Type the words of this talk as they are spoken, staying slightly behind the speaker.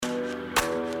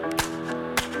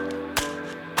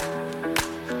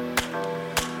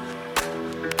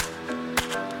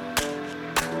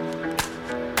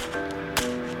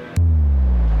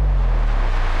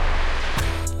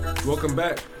Welcome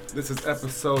back. This is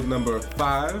episode number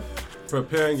 5,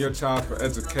 Preparing Your Child for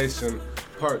Education,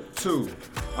 Part 2.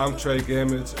 I'm Trey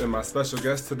Gammage, and my special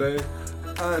guest today,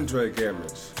 Andre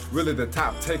Gammage. Really, the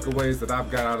top takeaways that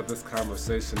I've got out of this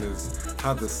conversation is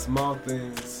how the small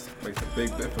things make the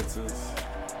big differences,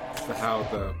 to how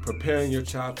the Preparing Your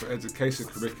Child for Education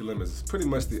curriculum is pretty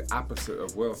much the opposite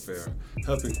of welfare,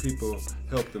 helping people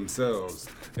help themselves.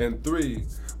 And 3,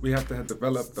 we have to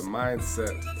develop the mindset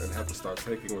and have to start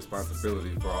taking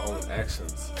responsibility for our own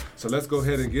actions. So let's go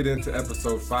ahead and get into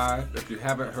episode 5. If you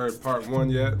haven't heard part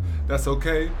 1 yet, that's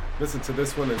okay. Listen to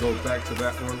this one and go back to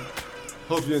that one.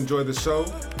 Hope you enjoy the show.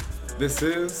 This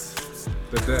is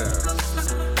The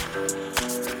Dash.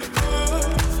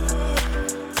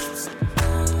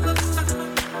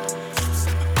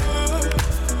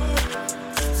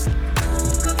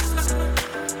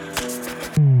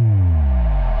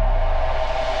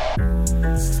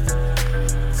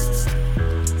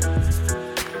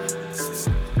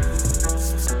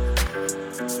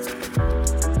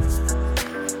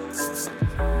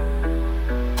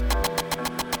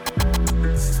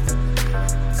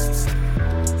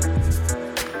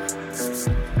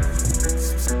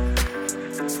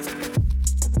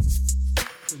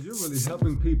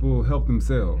 People help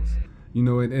themselves, you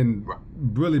know, and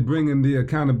really bringing the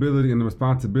accountability and the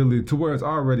responsibility to where it's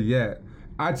already at.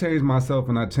 I change myself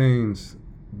and I change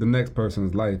the next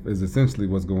person's life is essentially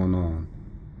what's going on.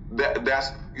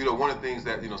 That's, you know, one of the things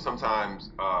that, you know,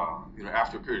 sometimes, you know,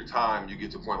 after a period of time, you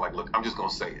get to a point like, look, I'm just going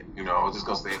to say it, you know, I'm just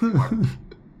going to say it. Like,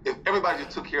 if everybody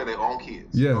just took care of their own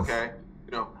kids, yes. Okay,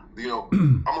 you know,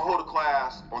 I'm going to hold a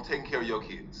class on taking care of your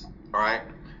kids, all right?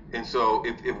 And so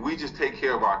if we just take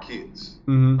care of our kids,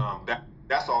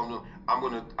 that's all. I'm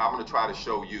gonna try to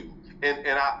show you. And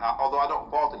I although I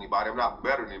don't fault anybody, I'm not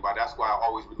better than anybody. That's why I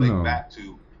always relate back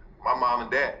to my mom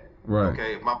and dad. Right.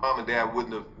 Okay. If my mom and dad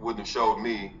wouldn't have showed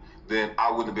me, then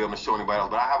I wouldn't be able to show anybody else.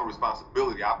 But I have a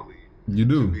responsibility, I believe, you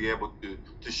do, to be able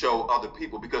to show other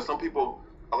people, because some people,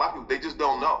 a lot of people, they just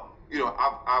don't know. You know,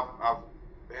 I've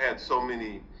had so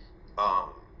many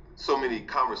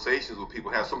conversations with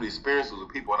people, had so many experiences with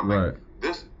people, and I'm like,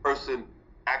 this person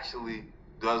actually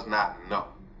does not know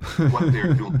what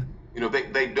they're doing. You know,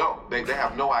 they don't. They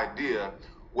have no idea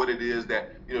what it is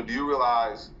that, you know, do you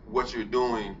realize what you're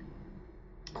doing?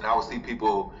 And I would see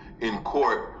people in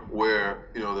court where,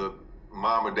 you know, the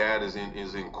mom or dad is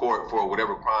in court for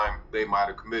whatever crime they might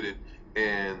have committed,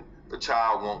 and the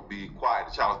child won't be quiet.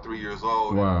 The child is 3 years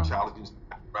old, and the child is just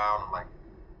around. I'm like,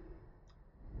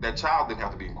 that child didn't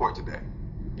have to be in court today.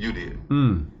 You did.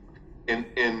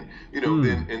 And you know,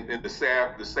 and the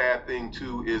sad thing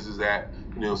too is that,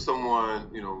 you know, someone,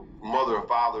 you know, mother or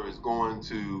father is going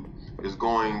to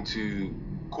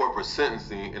court for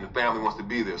sentencing, and the family wants to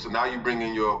be there. So now you bring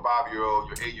in your 5-year-old,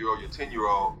 your 8-year-old, your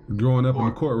 10-year-old growing up in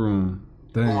the courtroom.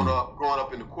 Growing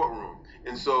up in the courtroom.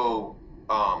 And so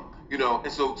you know,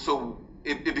 and so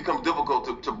it becomes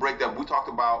difficult to break that. We talked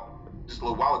about just a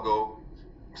little while ago,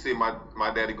 seeing my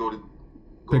daddy go to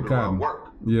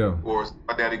work, or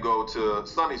my daddy go to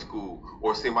Sunday school,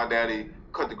 or see my daddy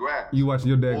cut the grass. You watching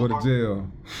your dad go to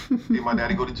jail. See my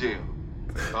daddy go to jail.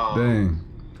 Dang.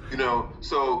 You know,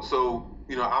 so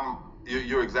you know,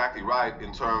 you're exactly right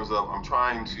in terms of, I'm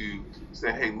trying to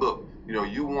say, hey, look, you know,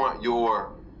 you want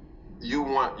your.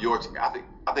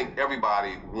 I think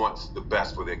everybody wants the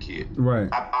best for their kid. Right.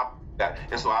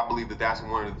 And so I believe that's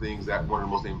one of the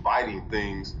most inviting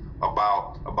things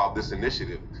about this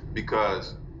initiative,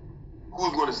 because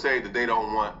who's going to say that they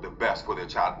don't want the best for their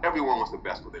child? Everyone wants the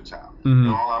best for their child. And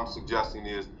all I'm suggesting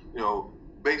is, you know,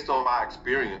 based on my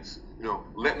experience, you know,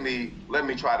 let me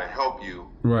try to help you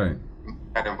make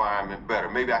that environment better.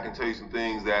 Maybe I can tell you some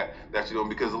things that you don't,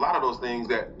 because a lot of those things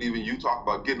that even you talk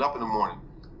about, getting up in the morning,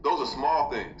 those are small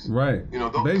things. Right. You know,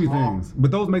 those baby things,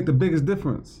 but those make the biggest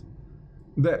difference.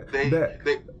 They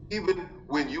even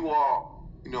when you are,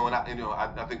 you know, and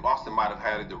I think Austin might have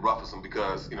had it the roughest one,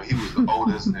 because, you know, he was the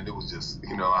oldest, and it was just,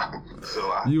 you know,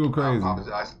 you were crazy. I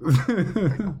apologize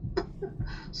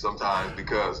sometimes,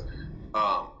 because,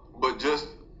 but just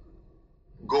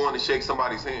going to shake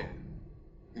somebody's hand,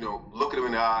 you know, look at them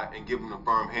in the eye and give them a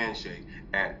firm handshake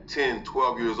at 10,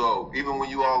 12 years old. Even when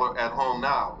you all are at home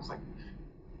now, it's like,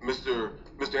 Mr.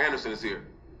 Anderson is here.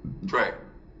 Trey,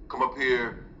 come up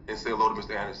here and say hello to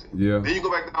Mr. Anderson. Yeah. Then you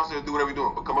go back downstairs and do whatever you're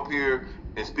doing, but come up here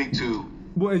and speak to.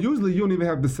 Well, usually you don't even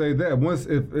have to say that. Once,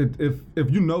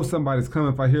 if you know somebody's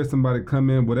coming, if I hear somebody come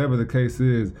in, whatever the case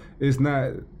is, it's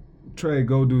not, Trey,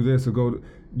 go do this or go.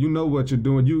 You know what you're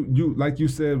doing. You like you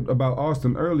said about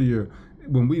Austin earlier,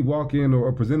 when we walk in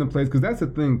or present a place, because that's a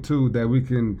thing too that we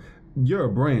can. You're a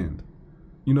brand.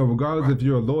 regardless if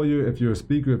you're a lawyer, if you're a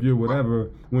speaker, if you're whatever,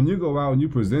 when you go out and you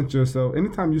present yourself,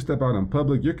 anytime you step out in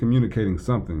public, you're communicating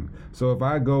something. So if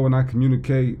I go and I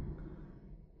communicate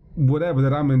whatever,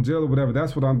 that I'm in jail or whatever,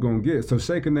 that's what I'm going to get. So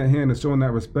shaking that hand and showing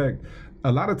that respect,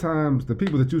 a lot of times the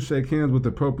people that you shake hands with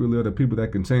appropriately are the people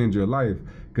that can change your life.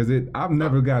 Because I've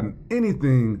never gotten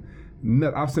anything.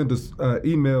 I've sent an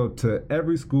email to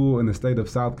every school in the state of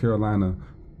South Carolina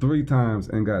 3 times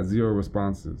and got 0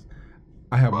 responses.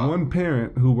 I have one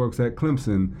parent who works at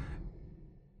Clemson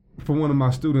for one of my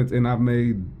students, and I've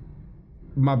made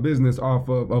my business off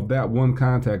of that one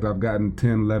contact. I've gotten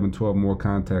 10, 11, 12 more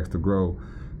contacts to grow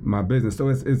my business. So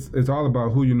it's all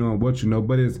about who you know and what you know,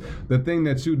 but it's the thing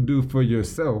that you do for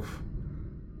yourself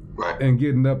and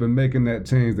getting up and making that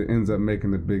change that ends up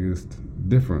making the biggest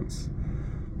difference.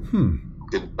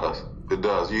 It does. It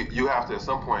does. You have to, at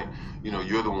some point,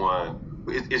 you're the one.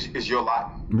 It's your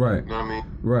life. Right. You know what I mean?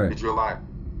 Right. It's your life.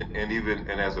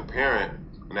 And as a parent,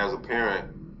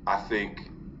 I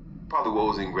think probably what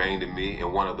was ingrained in me,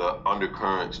 and one of the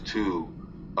undercurrents too,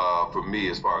 for me,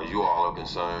 as far as you all are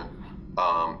concerned,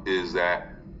 is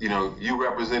that you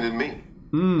represented me.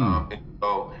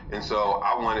 And so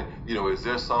I wanted, is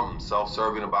there something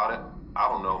self-serving about it? I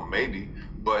don't know, maybe,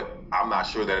 but I'm not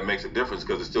sure that it makes a difference,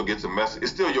 because it still gets a message.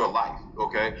 It's still your life,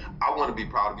 okay? I want to be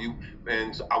proud of you,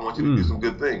 and I want you to do some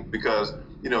good things, because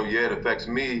it affects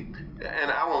me.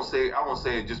 And I won't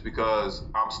say it just because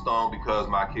I'm stung because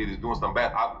my kid is doing something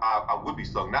bad. I would be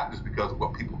stung not just because of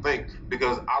what people think,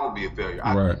 because I would be a failure.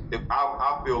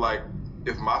 I feel like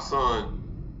if my son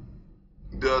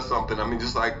does something,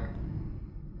 just like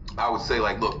I would say,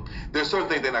 like, look, there's certain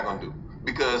things they're not gonna do,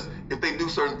 because if they do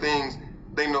certain things,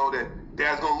 they know that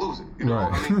Dad's gonna lose it.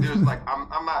 There's like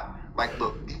I'm not like,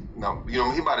 look,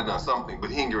 he might have done something, but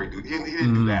he didn't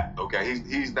do that. Okay,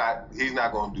 he's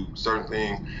not gonna do certain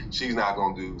things. She's not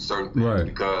gonna do certain things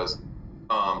because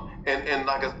and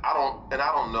like I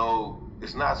don't know.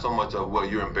 It's not so much of, well,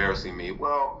 you're embarrassing me.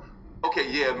 Well, okay,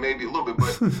 yeah, maybe a little bit,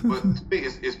 but to me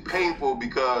it's painful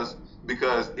because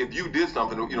if you did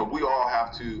something, we all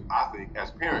have to, I think,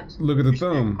 as parents, look at the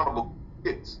thumb.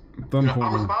 Kids.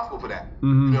 I'm responsible for that.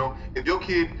 If your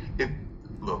kid,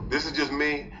 look, this is just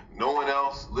me. No one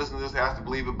else listening to this has to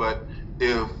believe it. But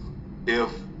if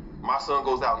my son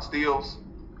goes out and steals,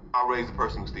 I raise the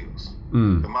person who steals.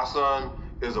 If my son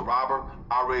is a robber,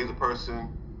 I raise the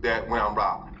person that went out and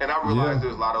robbed. And I realize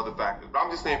there's a lot of other factors. But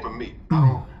I'm just saying, for me,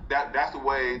 that's the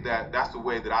way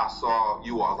that I saw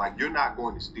you all. Like, you're not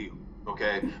going to steal,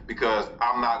 okay? Because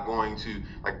I'm not going to,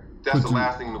 like, that's the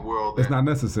last thing in the world. It's not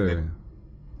necessary.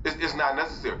 It's not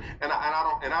necessary, and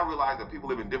I realize that people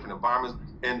live in different environments,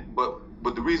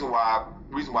 but the reason why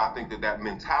I think that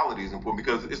mentality is important,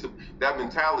 because that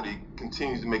mentality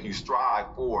continues to make you strive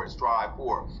for.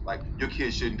 Like, your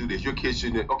kids shouldn't do this. Your kids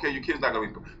shouldn't. Okay, your kid's not gonna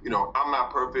be. I'm not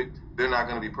perfect. They're not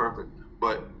gonna be perfect.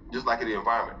 But just like in the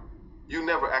environment, you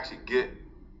never actually get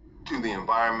to the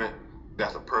environment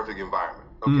that's a perfect environment.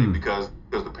 Okay, because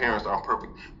the parents aren't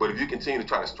perfect. But if you continue to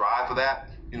try to strive for that,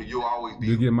 you'll always be.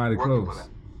 You get mighty working close. For that.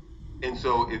 And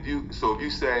so if you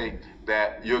say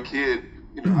that your kid,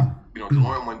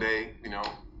 DeLorean one day,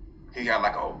 he got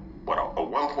like a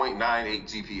 1.98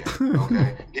 GPA.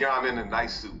 Okay, here I'm in a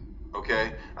nice suit.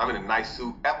 Okay, I'm in a nice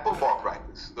suit at football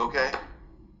practice. Okay,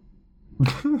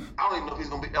 I don't even know if he's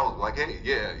gonna be eligible. Like, hey,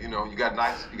 yeah, you got a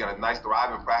nice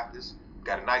thriving practice,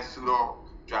 got a nice suit on,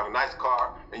 drive a nice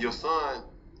car, and your son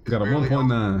got a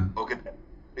 1.9. Okay,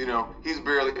 he's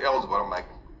barely eligible. I'm like,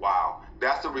 wow.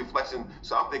 That's the reflection.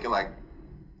 So I'm thinking, like,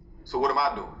 so what am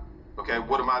I doing? Okay,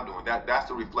 what am I doing? That's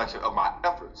the reflection of my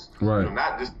efforts. Right.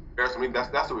 Not just embarrassing me.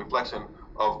 That's a reflection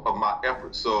of my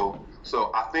efforts. So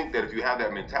I think that if you have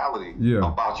that mentality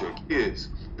about your kids,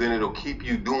 then it'll keep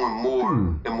you doing more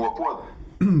and more for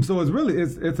them. So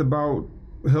it's about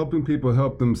helping people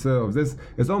help themselves.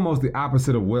 It's almost the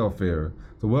opposite of welfare.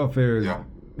 So welfare is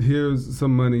here's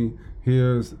some money,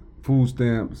 here's food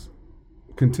stamps,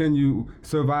 continue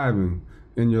surviving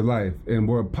in your life. And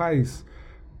where PICE,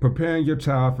 preparing your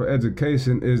child for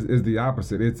education, is the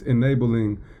opposite. It's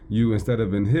enabling you instead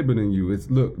of inhibiting you. It's,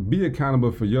 look, be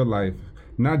accountable for your life,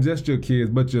 not just your kids,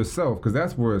 but yourself, because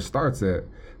that's where it starts at.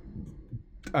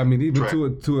 I mean, even to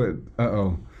it.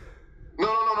 No.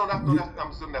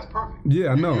 That's perfect. Yeah,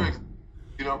 I know.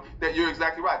 That you're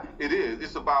exactly right. It is.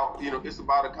 It's about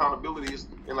accountability. It's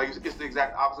the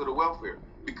exact opposite of welfare,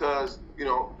 because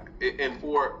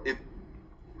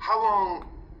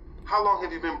how long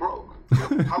have you been broke?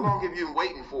 How long have you been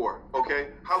waiting for? Okay,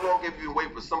 how long have you been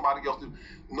waiting for somebody else to?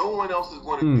 No one else is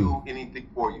going to do anything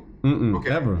for you. Okay,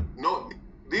 ever. No,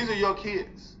 these are your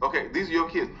kids. Okay, these are your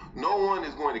kids. No one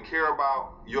is going to care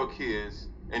about your kids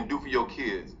and do for your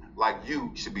kids like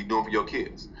you should be doing for your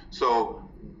kids. So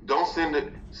don't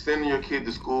send your kid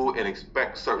to school and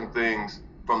expect certain things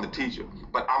from the teacher.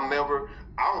 But I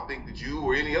don't think that you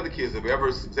or any other kids have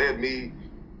ever heard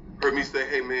me say,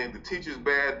 hey man, the teacher's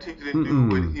bad, the teacher didn't do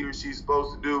what he or she's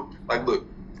supposed to do. Like, look,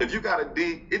 if you got a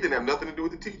D, it didn't have nothing to do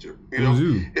with the teacher.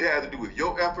 It had to do with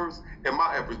your efforts and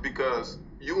my efforts, because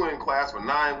you were in class for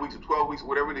 9 weeks or 12 weeks, or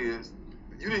whatever it is.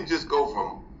 You didn't just go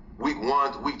from week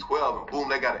 1 to week 12 and boom,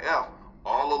 they got an F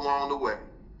all along the way.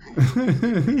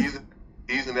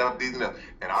 D's and F, D's and F.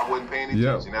 And I wasn't paying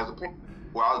attention as a parent.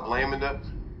 Well, I was blaming them.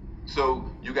 So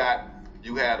you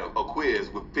had a quiz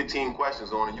with 15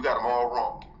 questions on it, you got them all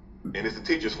wrong. And it's the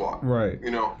teacher's fault. Right.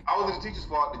 How is it the teacher's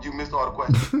fault that you missed all the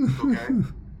questions? Okay.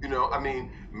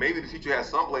 Maybe the teacher has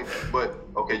some blame, but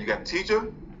okay, you got the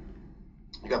teacher,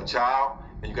 you got the child,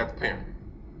 and you got the parent.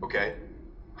 Okay.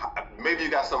 Maybe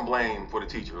you got some blame for the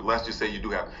teacher. Let's just say you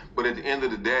do have. But at the end of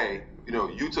the day,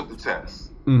 you took the test,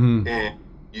 and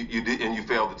you did, and you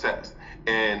failed the test.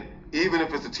 And even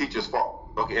if it's the teacher's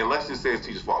fault, okay, and let's just say it's the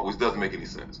teacher's fault, which doesn't make any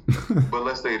sense. But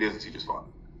let's say it is the teacher's fault.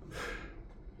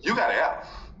 You got an F.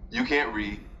 You can't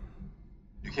read,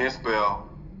 you can't spell,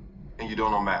 and you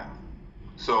don't know math.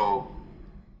 So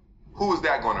who is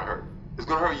that going to hurt? It's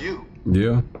going to hurt you.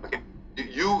 Yeah. Okay.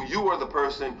 You are the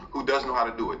person who doesn't know how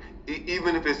to do it,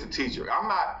 even if it's the teacher.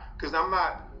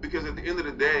 Because at the end of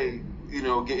the day,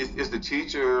 it's the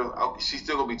teacher. She's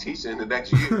still going to be teaching the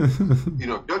next year.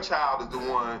 Your child is the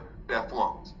one that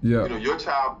flunks. Yeah. Your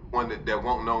child is the one that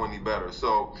won't know any better.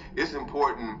 So it's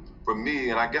important for me,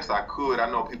 and I guess I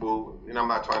know people, and I'm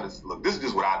not trying to look, this is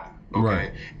just what I do, okay?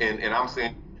 Right. And I'm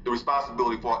saying the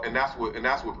responsibility for, and that's what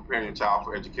preparing your child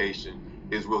for education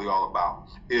is really all about,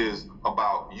 is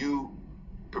about you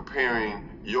preparing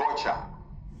your child.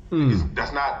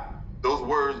 That's not, those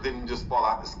words didn't just fall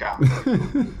out the sky.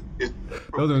 It's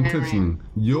those are intentional.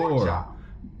 Your child.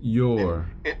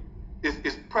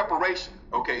 It's preparation,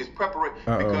 okay? It's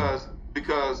preparation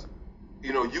because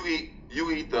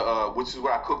you eat the which is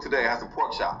what I cooked today. I had some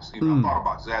pork chops. I thought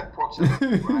about it. So I had pork chops,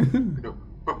 right?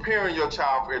 Preparing your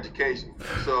child for education.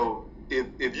 So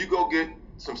if you go get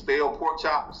some stale pork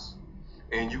chops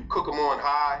and you cook them on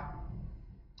high,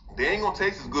 they ain't gonna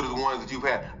taste as good as the ones that you've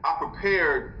had. I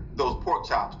prepared those pork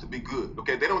chops to be good.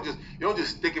 Okay, you don't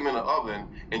just stick them in the oven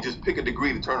and just pick a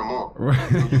degree to turn them on.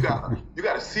 Right. You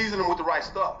gotta season them with the right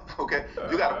stuff. Okay,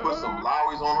 you gotta put some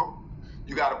Lowry's on them.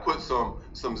 You got to put some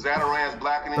Zatarain's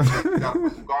blackening. You got to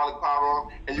put some garlic powder on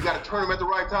them, and you got to turn them at the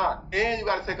right time, and you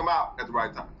got to take them out at the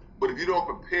right time. But if you don't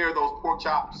prepare those pork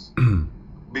chops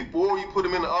before you put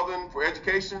them in the oven for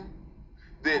education,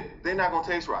 then they're not going to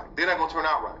taste right. They're not going to turn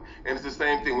out right. And it's the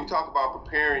same thing. We talk about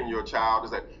preparing your child.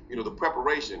 Is that the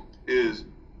preparation is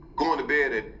going to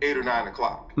bed at 8 or 9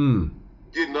 o'clock,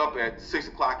 getting up at 6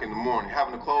 o'clock in the morning,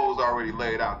 having the clothes already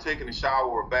laid out, taking a shower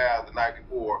or a bath the night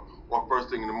before, or first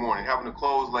thing in the morning, having the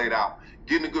clothes laid out,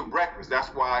 getting a good breakfast. That's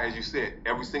why, as you said,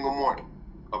 every single morning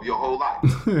of your whole life,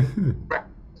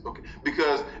 breakfast. Okay,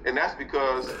 that's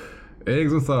because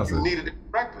eggs and sausage. You needed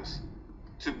breakfast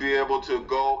to be able to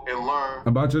go and learn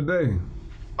about your day.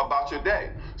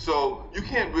 So you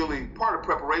can't really. Part of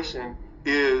preparation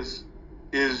is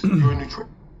your nutrition.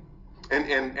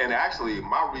 And actually,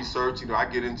 my research, I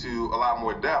get into a lot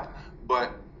more depth,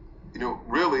 but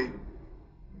really,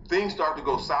 things start to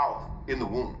go south in the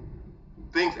womb.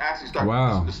 Things actually start.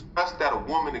 Wow. The stress that a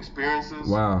woman experiences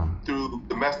through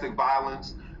domestic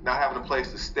violence, not having a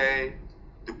place to stay,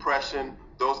 depression,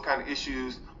 those kind of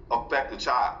issues affect the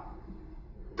child.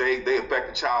 They affect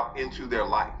the child into their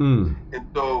life. And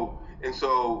so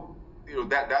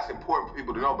that's important for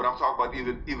people to know. But I'm talking about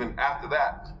even after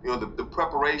that, the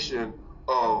preparation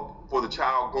for the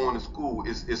child going to school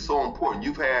is so important.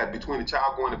 You've had between the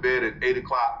child going to bed at 8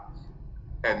 o'clock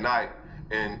at night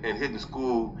and hitting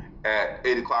school at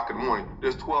 8 o'clock in the morning,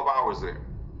 there's 12 hours there.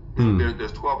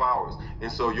 There's 12 hours.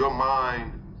 And so your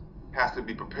mind has to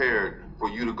be prepared for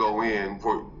you to go in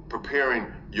for preparing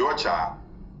your child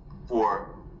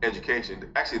for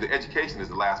education. Actually, the education is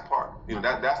the last part.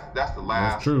 That's the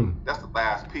last. That's true. That's the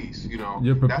last piece.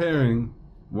 You're preparing.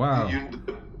 Wow.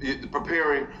 You're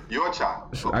preparing your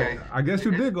child. Okay. I guess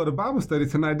you did go to Bible study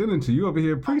tonight, didn't you? You over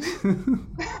here preaching.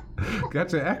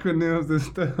 Got your acronyms and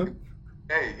stuff.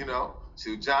 Hey,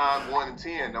 John 1 and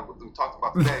 10 that we talked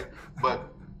about today.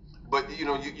 But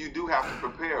you do have to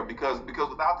prepare because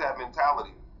without that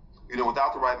mentality,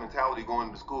 without the right mentality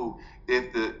going to school,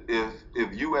 if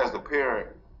you as the parent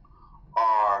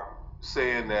are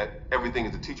saying that everything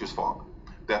is the teacher's fault,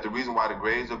 that the reason why the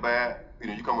grades are bad,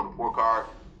 you come with a report card,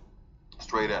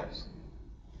 straight F's.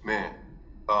 Man,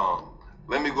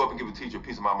 let me go up and give the teacher a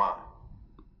piece of my mind.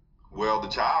 Well, the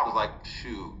child is like,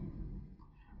 shoot,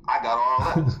 I got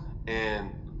all that.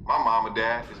 And my mom and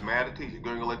dad is mad at the teacher.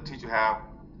 Going to let the teacher have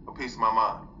a piece of my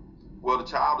mind. Well, the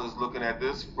child is looking at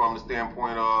this from the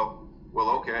standpoint of, well,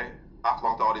 okay, I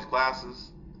flunked all these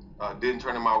classes, didn't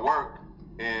turn in my work,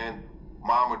 and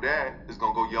mom or dad is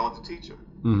going to go yell at the teacher.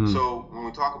 Mm-hmm. So when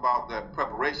we talk about that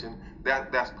preparation,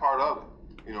 that's part of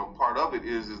it. Part of it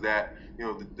is that,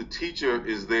 the teacher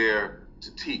is there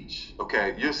to teach.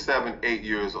 Okay, you're 7, 8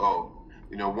 years old.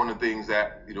 One of the things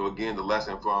that, again, the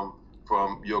lesson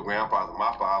from your grandfather,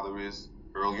 my father, is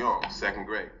early on, 2nd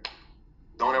grade.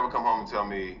 Don't ever come home and tell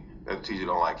me that the teacher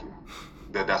don't like you.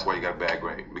 That's why you got a bad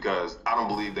grade. Because I don't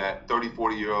believe that 30,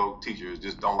 40-year-old teachers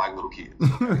just don't like little kids.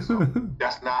 Okay? So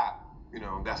that's not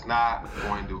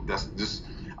going to, that's just,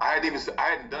 I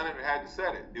hadn't done it or hadn't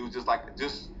said it. It was just like,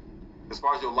 just as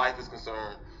far as your life is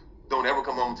concerned, don't ever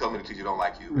come home and tell me the teacher don't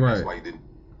like you. And right. That's why you didn't.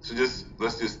 So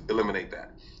let's just eliminate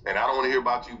that. And I don't want to hear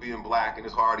about you being black, and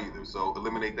it's hard either. So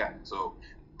eliminate that. So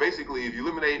basically, if you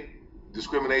eliminate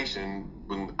discrimination,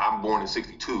 when I'm born in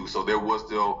 62, so there was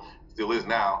still is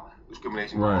now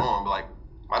discrimination going on. But like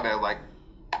my dad's like,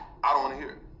 I don't want to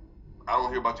hear it. I don't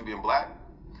want to hear about you being black,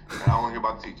 and I don't want to hear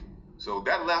about the teacher. So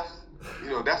that left,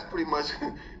 that's pretty much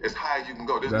as high as you can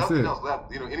go. There's nothing else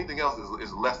left. Anything else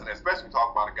is less than that. Especially when you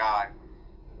talk about a guy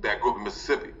that grew up in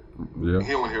Mississippi. Yep.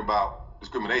 He don't want to hear about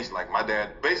discrimination. Like my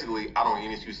dad, basically, I don't need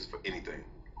any excuses for anything.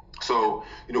 So,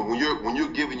 when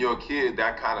you're giving your kid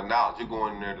that kind of knowledge, you're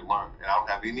going in there to learn. And I don't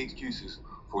have any excuses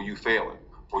for you failing,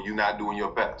 for you not doing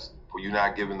your best, for you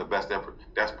not giving the best effort.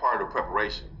 That's part of the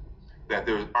preparation. That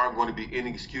there aren't going to be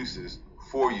any excuses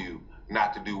for you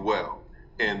not to do well.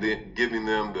 And then giving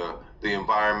them the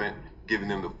environment, giving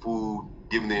them the food,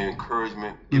 giving them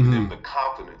encouragement, giving them the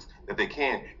confidence that they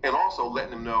can, and also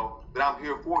letting them know that I'm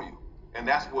here for you. And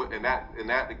that's what, and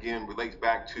that again relates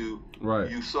back to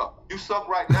you suck. You suck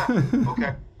right now,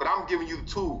 okay? But I'm giving you the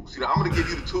tools. I'm going to give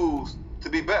you the tools to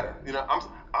be better.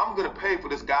 I'm going to pay for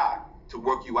this guy to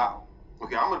work you out.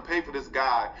 Okay, I'm going to pay for this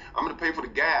guy. I'm going to pay for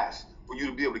the gas for you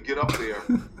to be able to get up there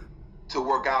to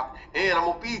work out, and I'm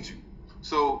going to feed you.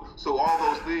 So all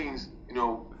those things,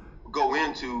 go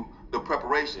into the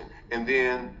preparation, and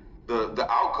then the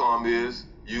outcome is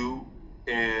you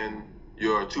and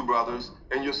your 2 brothers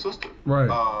and your sister, right?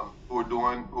 Who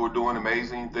are doing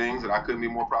amazing things, and I couldn't be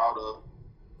more proud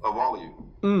of all of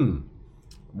you.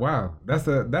 Wow, that's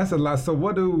a lot.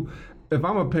 So if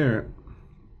I'm a parent,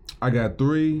 I got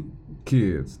 3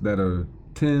 kids that are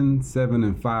 10, 7,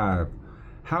 and 5.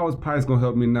 How is Pice gonna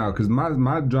help me now? Because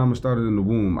my drama started in the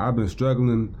womb. I've been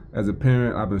struggling as a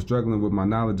parent. I've been struggling with my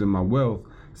knowledge and my wealth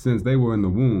since they were in the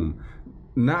womb.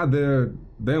 Now they're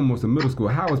almost in middle school.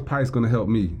 How is Pice gonna help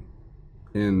me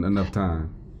in enough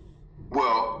time?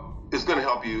 Well, it's going to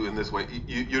help you in this way.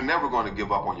 You're never going to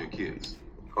give up on your kids,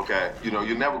 okay?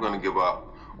 You're never going to give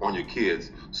up on your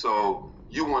kids. So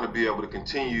you want to be able to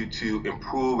continue to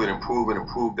improve and improve and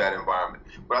improve that environment.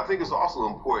 But I think it's also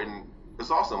important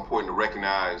to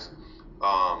recognize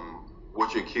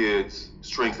what your kids'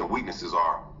 strengths and weaknesses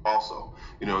are also.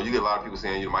 You get a lot of people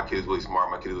saying, my kid's really smart,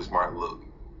 my kid is really smart. Look,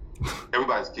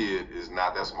 everybody's kid is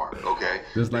not that smart, okay?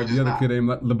 Just like the other kid named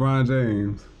LeBron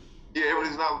James. Yeah,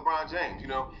 everybody's not LeBron James,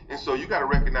 And so you got to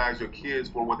recognize your kids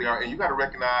for what they are, and you got to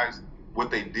recognize what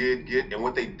they did get and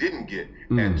what they didn't get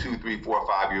at 2, 3, 4,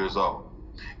 5 years old.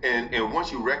 And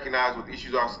once you recognize what the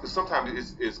issues are, because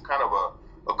sometimes it's kind of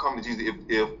a come to Jesus.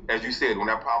 If, as you said, when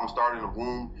that problem started in the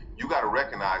womb, you got to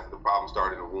recognize that the problem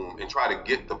started in the womb and try to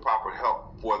get the proper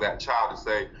help for that child, and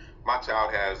say, my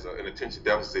child has an attention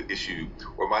deficit issue,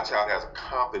 or my child has a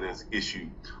confidence issue,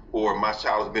 or my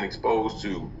child has been exposed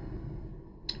to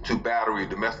battery,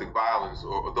 domestic violence,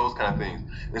 or those kind of things.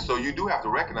 And so you do have to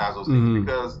recognize those things,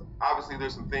 because obviously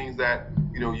there's some things that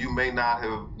you may not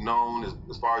have known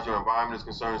as far as your environment is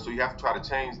concerned. So you have to try to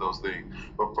change those things.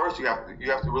 But first you have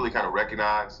to really kind of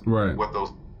recognize what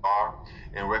those are,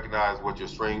 and recognize what your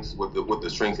strengths, what the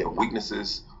strengths and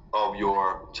weaknesses of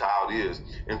your child is,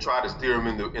 and try to steer them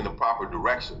in the proper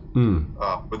direction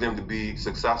for them to be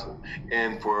successful.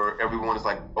 And for everyone, it's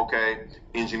like, okay,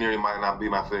 engineering might not be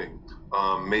my thing.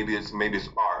 Maybe it's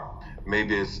art.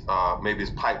 Maybe it's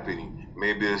pipe fitting.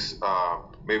 Maybe it's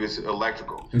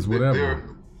electrical. It's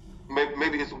whatever.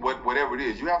 Maybe it's whatever it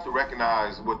is. You have to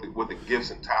recognize what the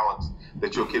gifts and talents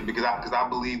that your kid, because I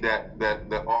believe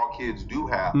that all kids do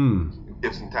have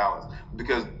gifts and talents.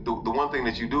 Because the one thing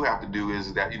that you do have to do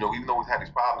is that, even though we've had these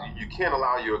problems, you can't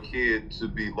allow your kid to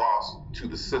be lost to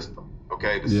the system.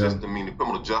 Okay, the system, meaning the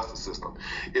criminal justice system.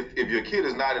 If your kid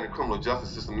is not in the criminal justice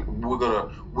system,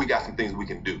 we got some things we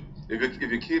can do.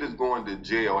 If your kid is going to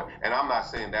jail, and I'm not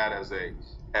saying that as a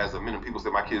as a minimum. People say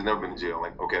my kid has never been to jail.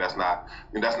 Like, okay, that's not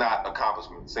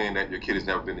accomplishment. Saying that your kid has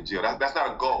never been to jail. That's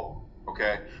not a goal.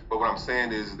 Okay, but what I'm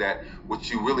saying is that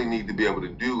what you really need to be able to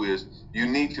do is you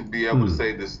need to be able to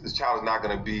say this child is not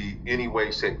going to be any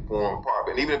way, shape, form, part.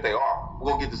 And even if they are,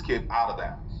 we're going to get this kid out of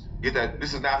that. Get that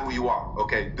this is not who you are.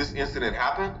 Okay, this incident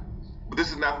happened, but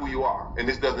this is not who you are, and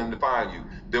this doesn't define you.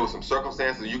 There were some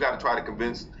circumstances. You got to try to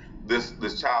convince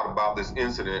this child about this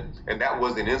incident, and that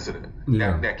was an incident.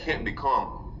 Yeah. That can't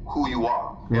become who you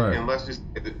are. Right. And let's just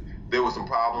there were some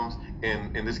problems,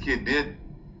 and this kid did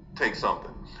take something.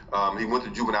 He went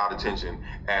to juvenile detention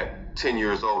at 10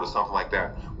 years old or something like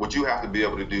that. What you have to be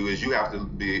able to do is you have to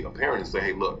be a parent and say,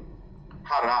 hey, look,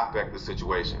 how did I affect this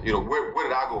situation? You know, where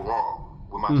did I go wrong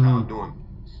with my child doing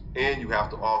it? And you have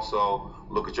to also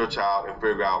look at your child and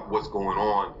figure out what's going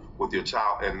on with your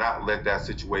child and not let that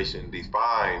situation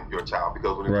define your child.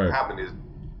 Because what can happen is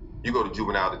you go to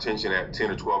juvenile detention at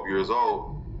 10 or 12 years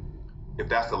old. If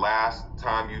that's the last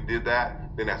time you did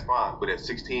that, then that's fine. But at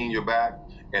 16, you're back.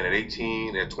 And at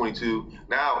 18, at 22,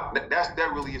 now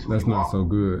that really is who that's you not are. So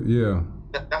good. Yeah.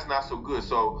 That's not so good.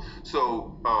 So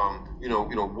you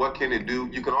know, what can it do?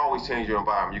 You can always change your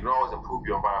environment. You can always improve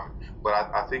your environment. But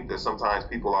I think that sometimes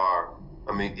people are.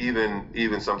 I mean,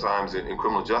 even sometimes in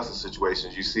criminal justice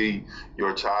situations, you see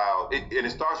your child, and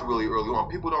it starts really early on.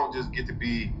 People don't just get to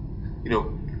be, you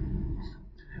know,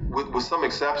 with some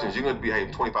exceptions, you're going to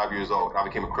be 25 years old. And I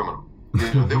became a criminal.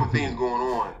 You know, there were things going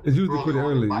on. It's usually pretty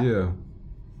early, yeah.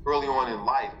 Early on in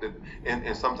life,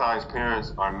 and sometimes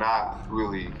parents are not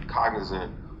really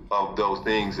cognizant of those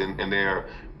things, and they're,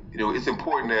 you know, it's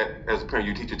important that as a parent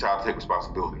you teach your child to take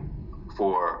responsibility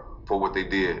for what they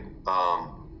did.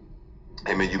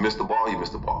 Hey man, you missed the ball. You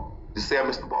missed the ball. Just say I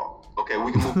missed the ball. Okay,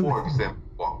 we can move forward. If you say I missed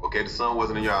the ball. Okay, the sun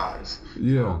wasn't in your eyes.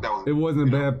 Yeah, it wasn't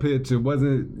a bad pitch. It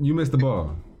wasn't. You missed the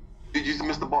ball. You just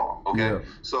missed the ball. Okay, yeah.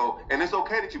 So and it's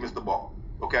okay that you missed the ball.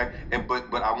 Okay, and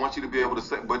but I want you to be able to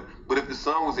say, but if the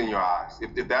sun was in your eyes,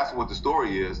 if that's what the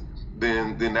story is,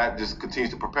 then that just continues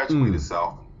to perpetuate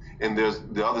itself. And there's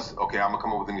the others. Okay, I'm gonna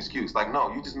come up with an excuse. Like,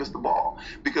 no, you just missed the ball,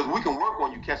 because we can work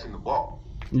on you catching the ball.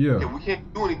 Yeah. Okay, we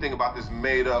can't do anything about this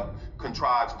made up,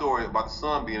 contrived story about the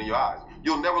sun being in your eyes.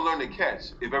 You'll never learn to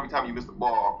catch if every time you miss the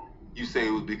ball, you say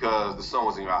it was because the sun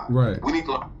was in your eyes. Right. We need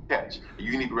to learn to catch.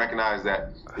 You need to recognize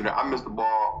that, you know, I missed the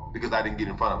ball because I didn't get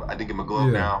in front of it. I didn't get my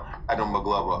glove down. I didn't put my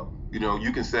glove up. You know,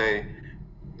 you can say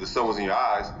the sun was in your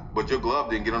eyes, but your glove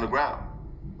didn't get on the ground.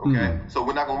 Okay? So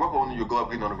we're not going to work on your glove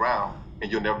getting on the ground, and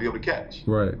you'll never be able to catch.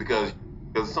 Right. Because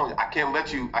the sun, I can't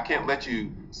let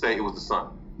you say it was the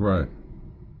sun. Right.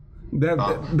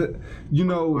 You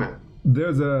know,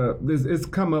 it's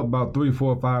come up about 3,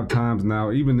 4, 5 times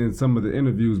now, even in some of the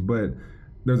interviews, but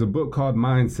there's a book called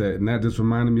Mindset, and that just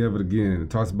reminded me of it again. It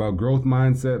talks about growth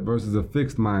mindset versus a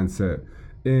fixed mindset.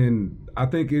 And I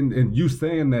think in you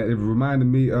saying that, it reminded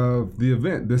me of the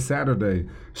event this Saturday,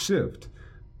 Shift.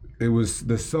 It was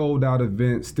the sold out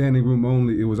event, standing room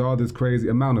only. It was all this crazy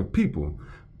amount of people.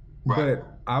 Right. But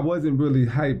I wasn't really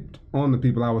hyped on the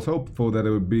people. I was hopeful that it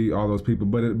would be all those people,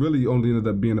 but it really only ended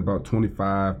up being about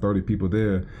 25, 30 people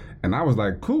there. And I was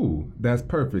like, cool, that's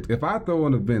perfect. If I throw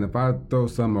an event, if I throw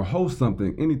something or host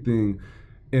something, anything,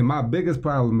 and my biggest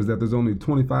problem is that there's only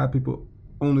 25 people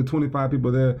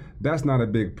there, that's not a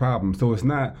big problem. So it's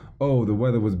not, oh, the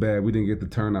weather was bad, we didn't get the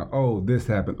turnout, oh, this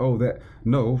happened, oh, that.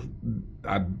 No,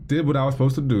 I did what I was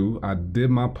supposed to do. I did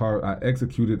my part, I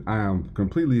executed. I am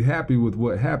completely happy with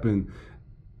what happened.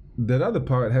 That other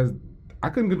part I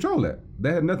couldn't control that.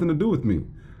 That had nothing to do with me.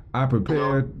 I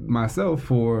prepared myself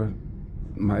for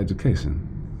my education.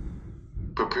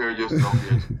 Prepare yourself.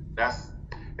 That's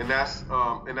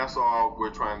all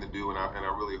we're trying to do, and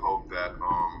I really hope that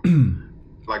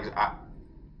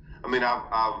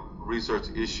I've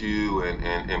researched the issue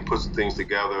and put some things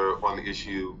together on the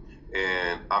issue,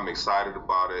 and I'm excited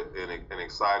about it,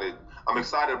 I'm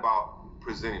excited about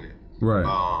presenting it. Right.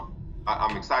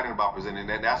 I'm excited about presenting,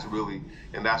 and that's really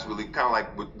kind of like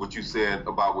what you said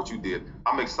about what you did.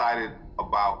 I'm excited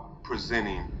about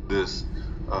presenting this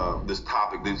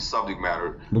topic, this subject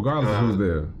matter. Regardless of who's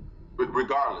there.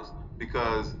 Regardless,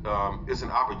 because it's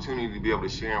an opportunity to be able to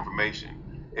share information,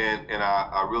 and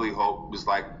I really hope it's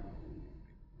like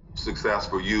success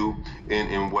for you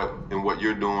in what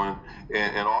you're doing,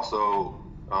 and also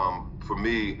for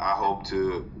me, I hope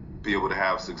to be able to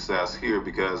have success here,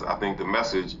 because I think the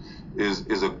message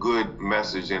is a good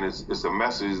message, and it's a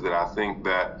message that I think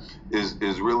that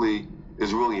is really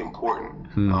important.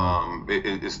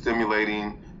 It's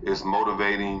stimulating, it's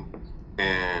motivating,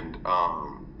 and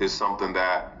it's something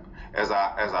that as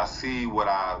I see what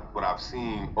I've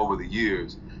seen over the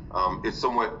years,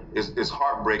 it's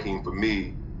heartbreaking for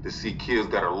me to see kids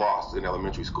that are lost in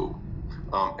elementary school.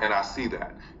 And I see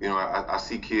that. I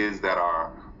see kids that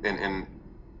are, and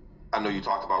I know you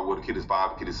talked about what a kid is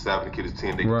 5, a kid is 7, a kid is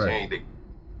 10, they can change.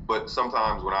 But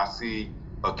sometimes when I see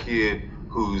a kid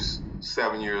who's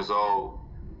 7 years old,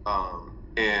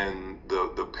 and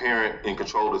the parent in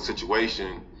control of the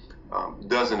situation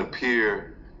doesn't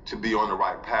appear to be on the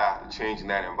right path to changing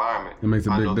that environment, it makes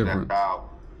a big difference. That child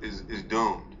is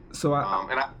doomed. So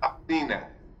and I've seen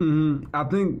that. Mm-hmm. I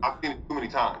think I've seen it too many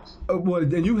times. Well,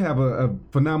 and you have a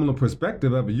phenomenal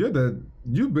perspective of it.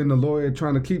 You've been the lawyer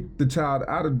trying to keep the child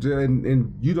out of jail,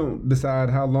 and you don't decide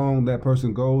how long that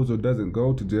person goes or doesn't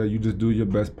go to jail. You just do your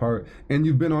best part. And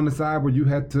you've been on the side where you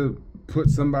had to put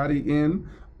somebody in,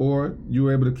 or you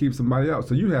were able to keep somebody out.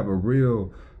 So you have a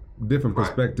real different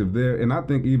perspective there. And I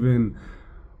think even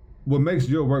what makes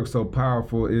your work so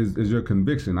powerful is your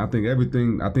conviction. I think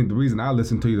the reason I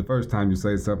listen to you the first time you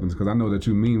say something is because I know that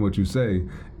you mean what you say.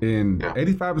 And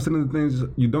 85% of the things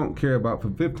you don't care about, for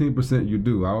 15% you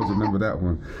do. I always remember that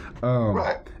one.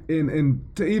 And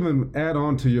to even add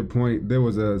on to your point, there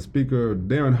was a speaker,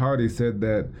 Darren Hardy, said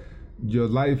that your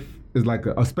life is like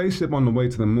a spaceship on the way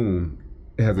to the moon.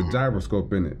 It has a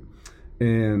gyroscope in it.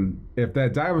 And if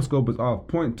that gyroscope is off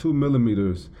 0.2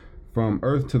 millimeters from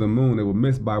Earth to the moon, it will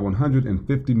miss by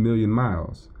 150 million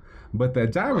miles. But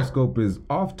that gyroscope is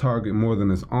off target more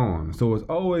than it's on. So it's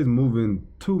always moving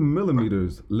 2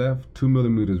 millimeters left, 2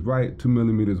 millimeters right, 2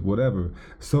 millimeters whatever.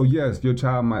 So yes, your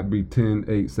child might be 10,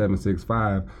 8, 7, 6,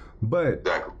 5, but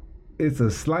it's a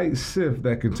slight shift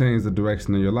that can change the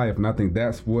direction of your life. And I think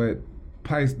that's what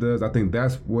PICE does. I think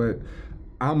that's what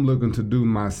I'm looking to do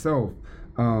myself.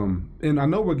 And I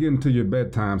know we're getting to your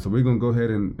bedtime, so we're going to go ahead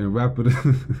and wrap it up.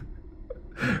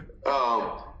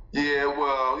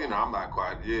 I'm not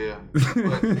quite,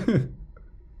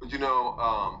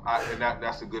 but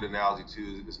that's a good analogy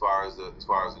too, as far as the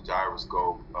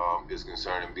gyroscope is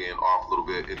concerned, and being off a little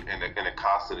bit, and the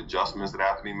constant adjustments that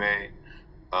have to be made.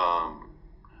 I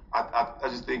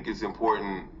just think it's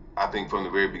important. I think from the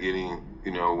very beginning,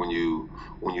 when you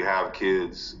have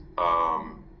kids,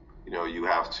 you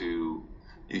have to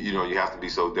be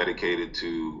so dedicated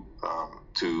to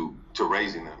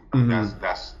raising them. Mm-hmm.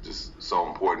 That's just so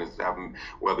important. It's having,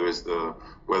 whether it's the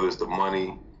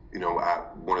money.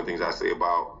 One of the things I say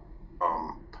about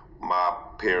my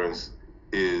parents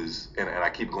is, and I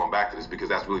keep going back to this because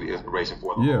that's really the inspiration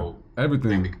for the whole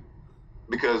everything. Thing.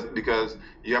 Because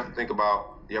you have to think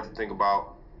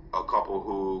about a couple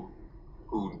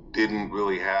who didn't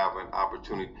really have an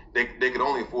opportunity. They could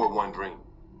only afford one dream.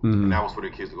 Mm-hmm. And that was for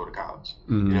their kids to go to college.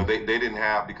 Mm-hmm. They didn't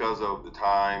have, because of the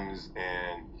times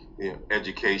and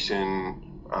education,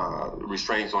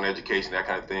 restraints on education, that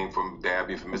kind of thing, from dad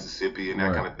being from Mississippi and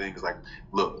that kind of thing. It's like,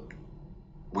 look,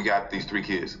 we got these 3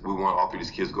 kids. We want all 3 of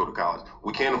these kids to go to college.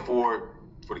 We can't afford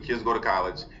for the kids to go to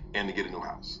college and to get a new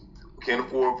house. We can't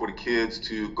afford for the kids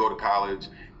to go to college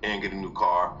and get a new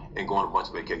car and go on a bunch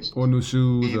of vacations. Or new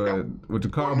shoes, with the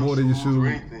cardboard in your shoes. Or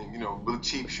anything, really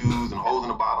cheap shoes and holes in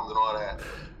the bottoms and all that.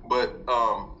 But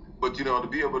to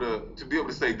be able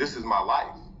to say, this is my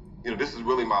life. This is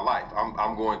really my life.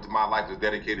 My life is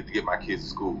dedicated to get my kids to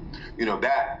school.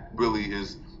 That really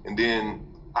is. And then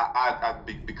I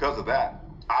because of that,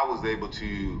 I was able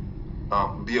to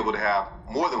be able to have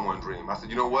more than one dream. I said,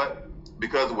 you know what?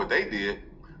 Because of what they did,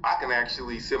 I can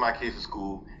actually send my kids to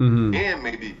school and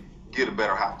maybe get a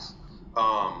better house,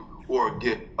 or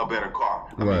get a better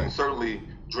car. I mean, certainly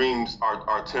dreams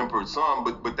are tempered some,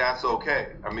 but that's okay.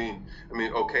 I mean,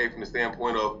 okay from the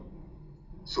standpoint of,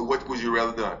 so what would you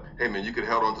rather done? Hey man, you could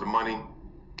have held on to the money,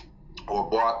 or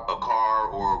bought a car,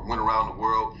 or went around the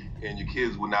world, and your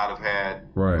kids would not have had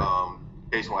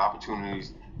educational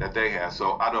opportunities that they had.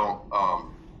 So I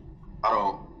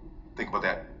don't think about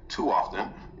that too often.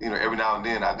 Every now and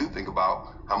then I do think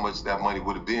about how much that money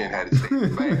would have been had it stayed in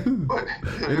the bank. But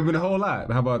it'd have been a whole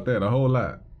lot. How about that? A whole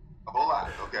lot. A whole lot.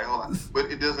 Okay, a whole lot.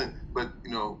 But it doesn't. But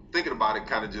thinking about it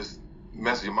kind of just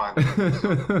messes your mind.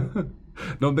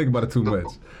 Don't think about it too much.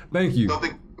 Thank you. Don't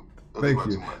think about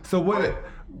it too much. So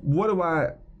what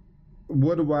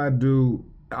do I do?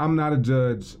 I'm not a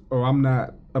judge, or I'm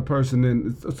not a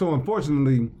person. So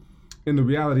unfortunately, and the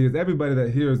reality is, everybody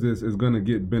that hears this is going to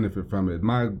get benefit from it.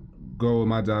 My goal,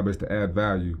 my job is to add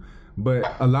value.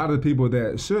 But a lot of the people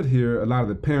that should hear, a lot of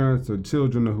the parents or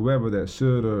children or whoever that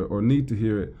should or need to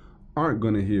hear it, aren't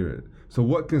going to hear it. So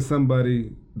what can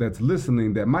somebody that's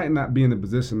listening that might not be in a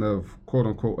position of quote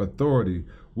unquote authority,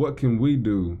 what can we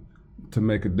do to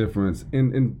make a difference,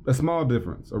 in a small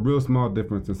difference, a real small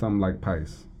difference in something like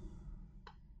PICE?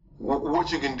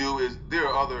 What you can do is, there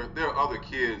are other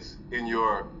kids in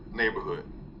your neighborhood.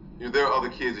 there are other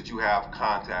kids that you have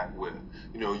contact with.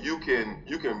 You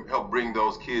can help bring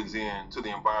those kids in to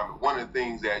the environment. One of the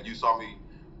things that you saw me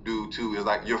do too is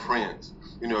like your friends.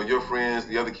 Your friends,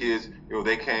 the other kids,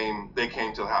 they came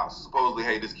to the house. Supposedly,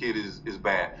 hey, this kid is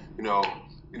bad. The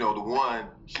one,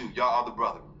 shoot, y'all other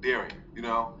brother, Darian.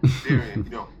 Darian,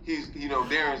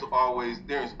 Darian's always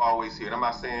here. And I'm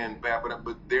not saying bad,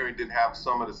 but Darian didn't have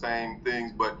some of the same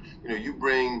things. But you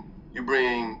bring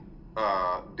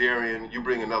Darian, you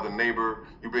bring another neighbor,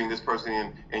 you bring this person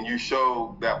in, and you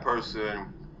show that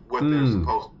person what they're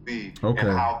supposed to be and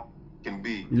how it can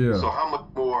be. Yeah. So how much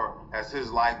more has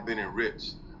his life been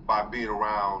enriched by being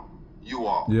around you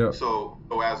all? Yeah. So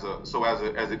as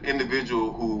an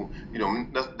individual who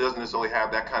doesn't necessarily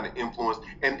have that kind of influence,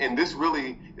 and this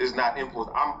really is not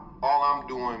influence. All I'm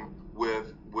doing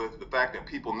with the fact that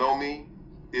people know me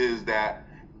is that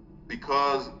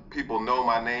because people know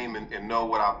my name and know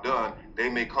what I've done, they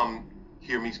may come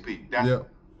hear me speak. That's it.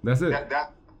 That's it.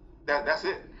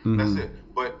 Mm-hmm. That's it.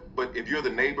 But if you're the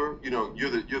neighbor,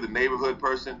 you're the neighborhood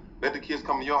person, let the kids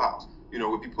come to your house. If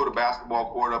you put a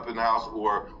basketball court up in the house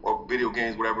or video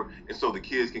games, whatever, and so the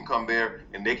kids can come there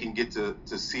and they can get to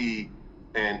see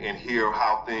and hear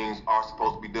how things are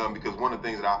supposed to be done. Because one of the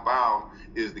things that I found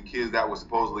is the kids that were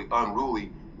supposedly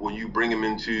unruly, when you bring them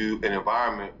into an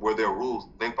environment where there are rules,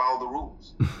 they follow the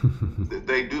rules.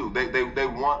 They do. They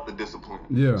want the discipline.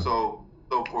 Yeah. So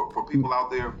for people out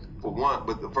there, for one,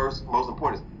 but the first most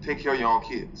important is take care of your own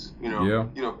kids. Yeah.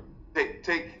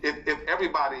 Take if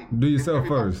everybody do yourself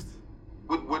first.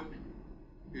 What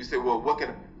you say? Well, I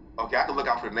can look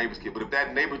out for the neighbor's kid, but if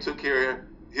that neighbor took care of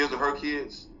his or her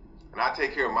kids, and I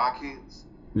take care of my kids,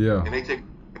 yeah, and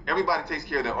everybody takes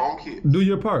care of their own kids. Do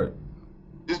your part.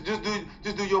 Just do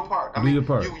your part. Do your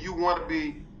part. You want to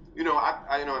be, and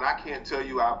I can't tell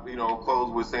you.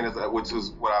 Close with saying this, which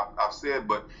is what I've said,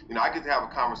 but I get to have a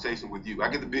conversation with you. I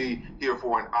get to be here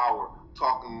for an hour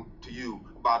talking to you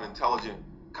about intelligent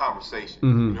conversation.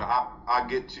 Mm-hmm. I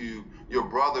get to. Your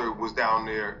brother was down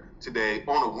there today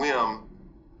on a whim,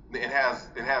 and has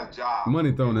jobs.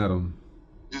 Money thrown at him.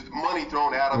 Just money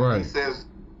thrown at him. Right. He says,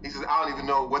 I don't even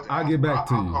know what to I'll get back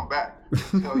to you. I'll come back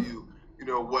and tell you,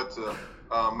 what.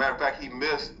 Matter of fact, he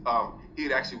missed. He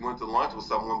had actually went to lunch with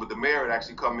someone, but the mayor had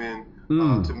actually come in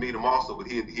to meet him also. But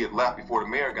he had left before the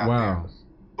mayor got there.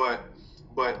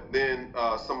 But then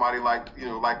somebody like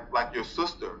your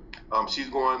sister. She's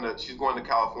going to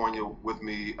California with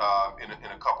me in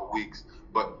a couple weeks,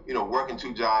 but working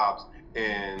 2 jobs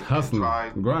and hustling,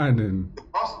 grinding, grinding,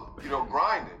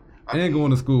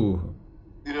 going to school,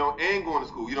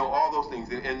 all those things,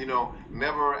 and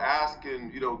never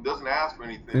asking, doesn't ask for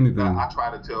anything. I try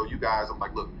to tell you guys, I'm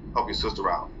like, look, help your sister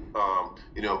out,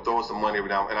 throw her some money every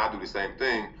now, and I do the same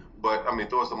thing, but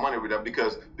throw her some money every now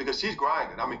because she's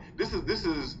grinding. This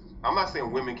is. I'm not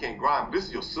saying women can't grind, but this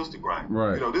is your sister grinding.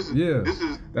 Right. That's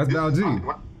Dal G.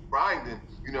 Grinding.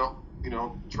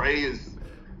 Trey has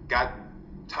got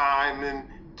time and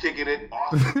kicking it.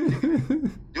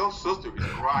 Awesome. Your sister is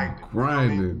grinding.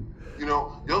 Grinding.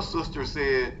 Your sister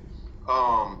said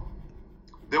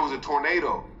there was a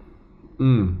tornado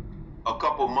a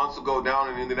couple of months ago down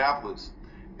in Indianapolis.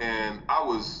 And I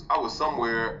was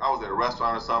somewhere, I was at a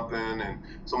restaurant or something, and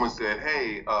someone said,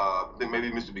 hey, then maybe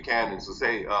Mr. Buchanan, so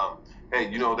say, hey,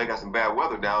 they got some bad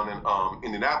weather down in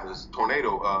Indianapolis,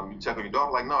 tornado, you check on your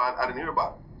daughter? Like, no, I didn't hear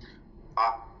about it.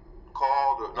 I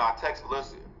texted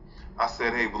Valencia. I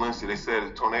said, hey, Valencia, they said a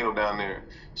tornado down there.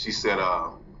 She said,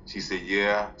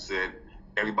 yeah, said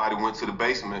everybody went to the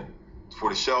basement for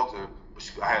the shelter, but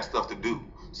I had stuff to do.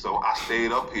 So I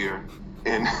stayed up here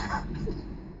and...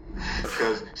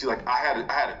 Because she's like, I had a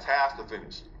task to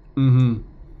finish. Mm-hmm.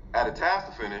 I had a task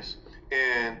to finish,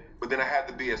 but then I had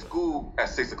to be at school at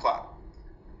 6:00.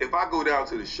 If I go down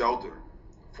to the shelter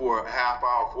for a half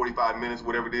hour, 45 minutes,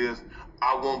 whatever it is,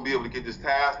 I won't be able to get this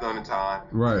task done in time.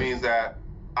 Right. Which means that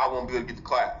I won't be able to get to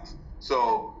class.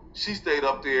 So she stayed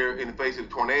up there in the face of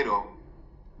the tornado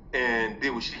and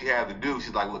did what she had to do.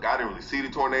 She's like, look, I didn't really see the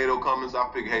tornado coming, so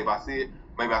I figured, hey, if I see it,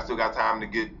 maybe I still got time to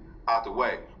get out the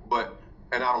way.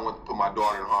 And I don't want to put my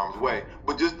daughter in harm's way.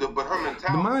 But her mentality. The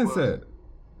mindset.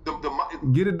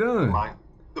 Get it done.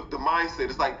 The mindset.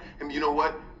 It's like, you know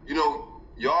what?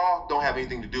 Y'all don't have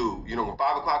anything to do. When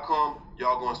 5 o'clock come,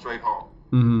 y'all going straight home.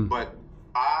 Mm-hmm. But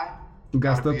I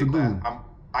got stuff to do.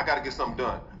 I got to get something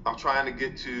done. I'm trying to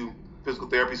get to physical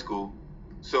therapy school,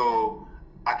 so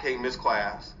I can't miss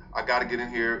class. I got to get in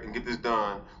here and get this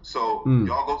done. So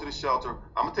y'all go to the shelter.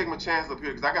 I'm gonna take my chance up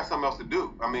here because I got something else to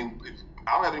do. I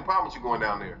don't have any problem with you going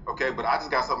down there, okay? But I just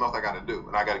got something else I got to do,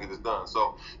 and I got to get this done.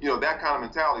 So, that kind of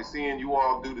mentality, seeing you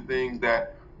all do the things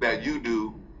that you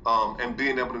do, and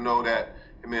being able to know that,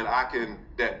 man,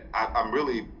 I'm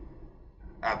really,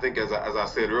 I think as I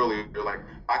said earlier, like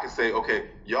I can say, okay,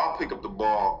 y'all pick up the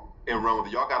ball and run with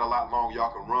it. Y'all got a lot longer,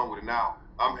 y'all can run with it. Now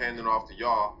I'm handing off to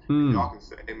y'all, and y'all can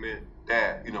say, hey man,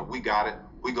 Dad, we got it.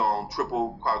 We gonna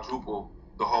triple, quadruple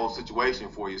the whole situation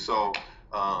for you. So,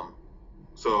 I'm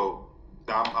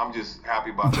just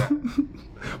happy about that.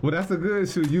 Well, that's a good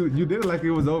shoot. You did it like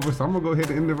it was over, so I'm gonna go ahead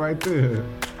and end it right there.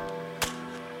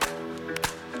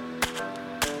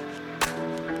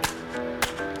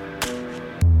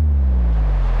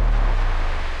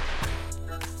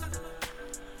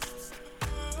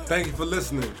 Thank you for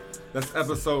listening. That's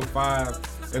episode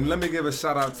 5. And let me give a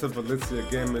shout out to Valencia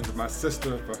Gammage, my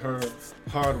sister, for her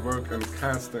hard work and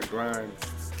constant grind.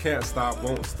 Can't stop,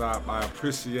 won't stop. I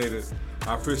appreciate it.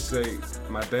 I appreciate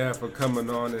my dad for coming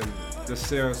on and just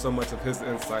sharing so much of his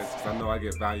insights, because I know I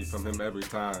get value from him every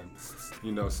time.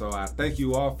 So I thank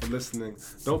you all for listening.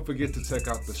 Don't forget to check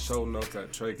out the show notes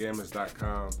at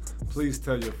TreyGammage.com. Please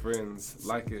tell your friends,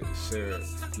 like it, share it.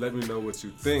 Let me know what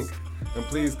you think. And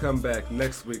please come back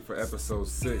next week for episode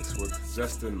 6 with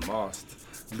Justin Most,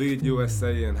 Lead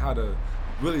USA, and how to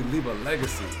really leave a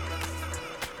legacy.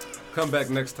 Come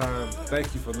back next time.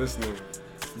 Thank you for listening.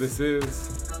 This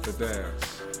is The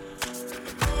Dash.